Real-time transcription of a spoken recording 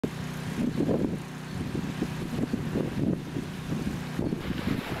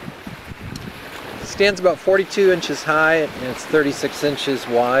It stands about 42 inches high and it's 36 inches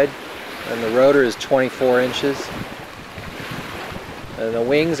wide, and the rotor is 24 inches. And the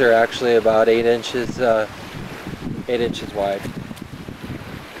wings are actually about 8 inches wide.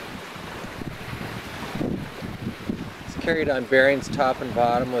 It's carried on bearings top and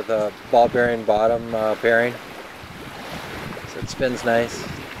bottom with a ball bearing bottom bearing, so it spins nice.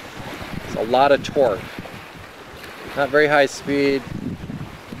 It's a lot of torque. Not very high speed.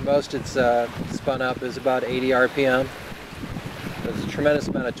 Most it's spun up is about 80 RPM. There's a tremendous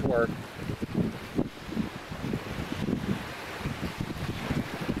amount of torque.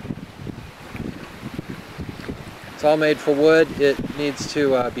 It's all made for wood. It needs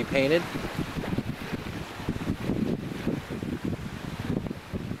to be painted.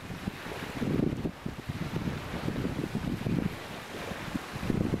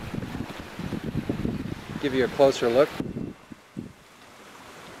 Give you a closer look.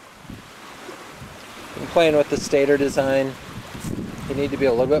 I'm playing with the stator design. You need to be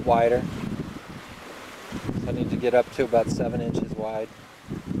a little bit wider. So I need to get up to about 7 inches wide.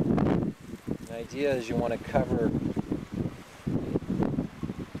 The idea is you want to cover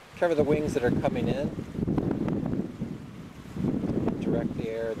the wings that are coming in, direct the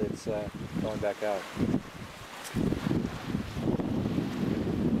air that's going back out.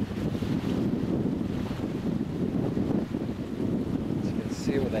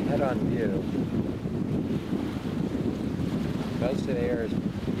 See with a head-on view, most of the air is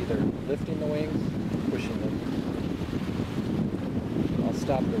either lifting the wings or pushing them. I'll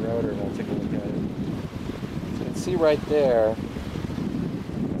stop the rotor and we'll take a look at it. So you can see right there,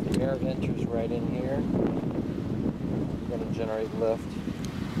 the air enters right in here. It's going to generate lift.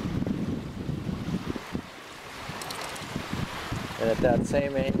 And at that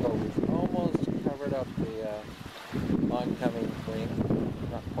same angle, we've almost covered up the oncoming wing.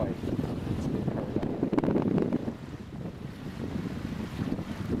 Not quite. It's being covered up.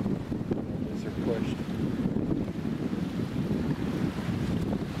 These are pushed.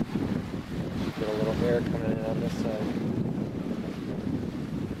 Get a little air coming in on this side.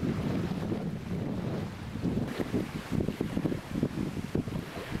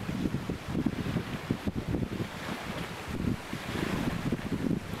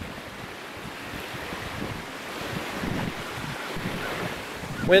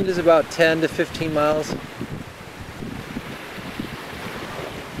 Wind is about 10 to 15 miles.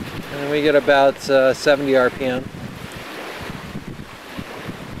 And we get about 70 RPM.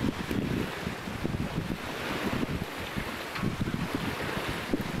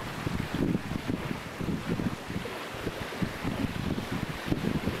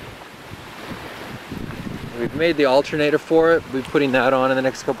 We've made the alternator for it. We'll be putting that on in the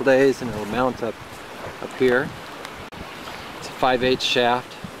next couple days, and it'll mount up here. It's a 5/8 shaft.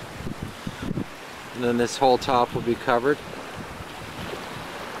 And then this whole top will be covered.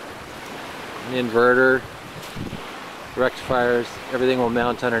 The inverter, rectifiers, everything will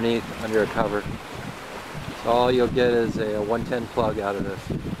mount underneath under a cover. So all you'll get is a 110 plug out of this.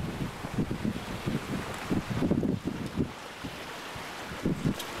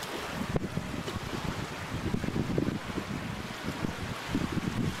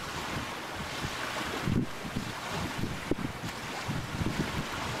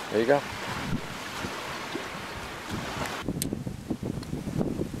 There you go.